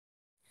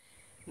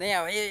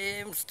Now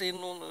here I'm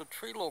standing on a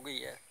tree log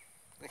here.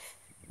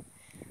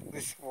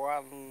 This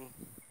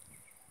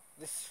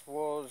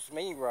was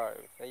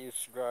mangrove. They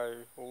used to grow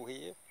all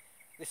here.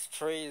 This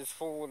tree has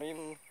fallen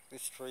in,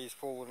 this tree's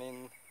fallen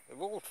in.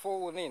 They've all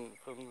fallen in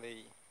from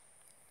the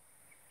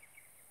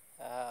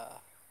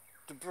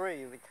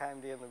debris that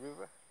came down the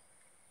river.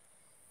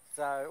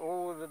 So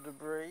all of the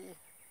debris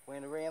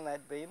went around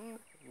that bend.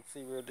 You can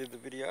see where I did the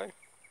video.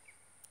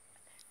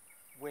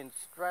 Went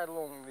straight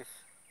along this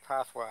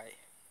pathway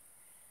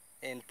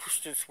and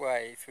pushed its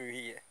way through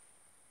here.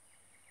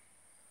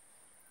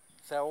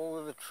 So all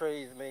of the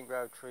trees,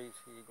 mangrove trees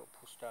here, got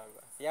pushed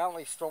over. The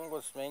only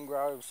strongest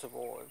mangrove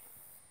survived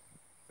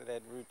that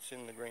had roots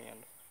in the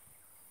ground.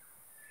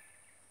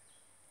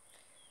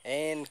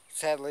 And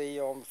sadly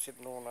I'm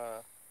sitting on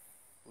a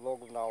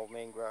log of an old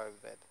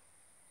mangrove that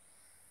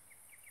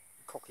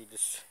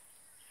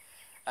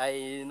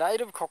a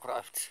native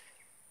cockroach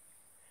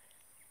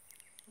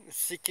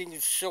seeking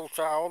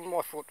shelter on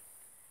my foot.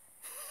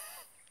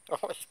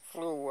 I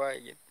flew away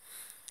again.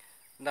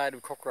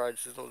 Native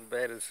cockroach is not as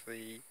bad as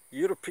the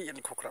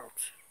European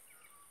cockroach.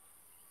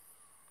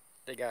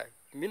 There you go,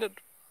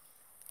 minute.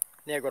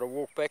 Now I've got to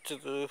walk back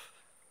to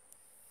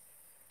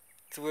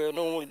where I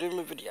normally do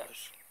my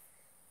videos.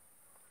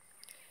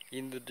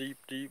 In the deep,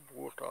 deep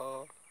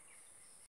water.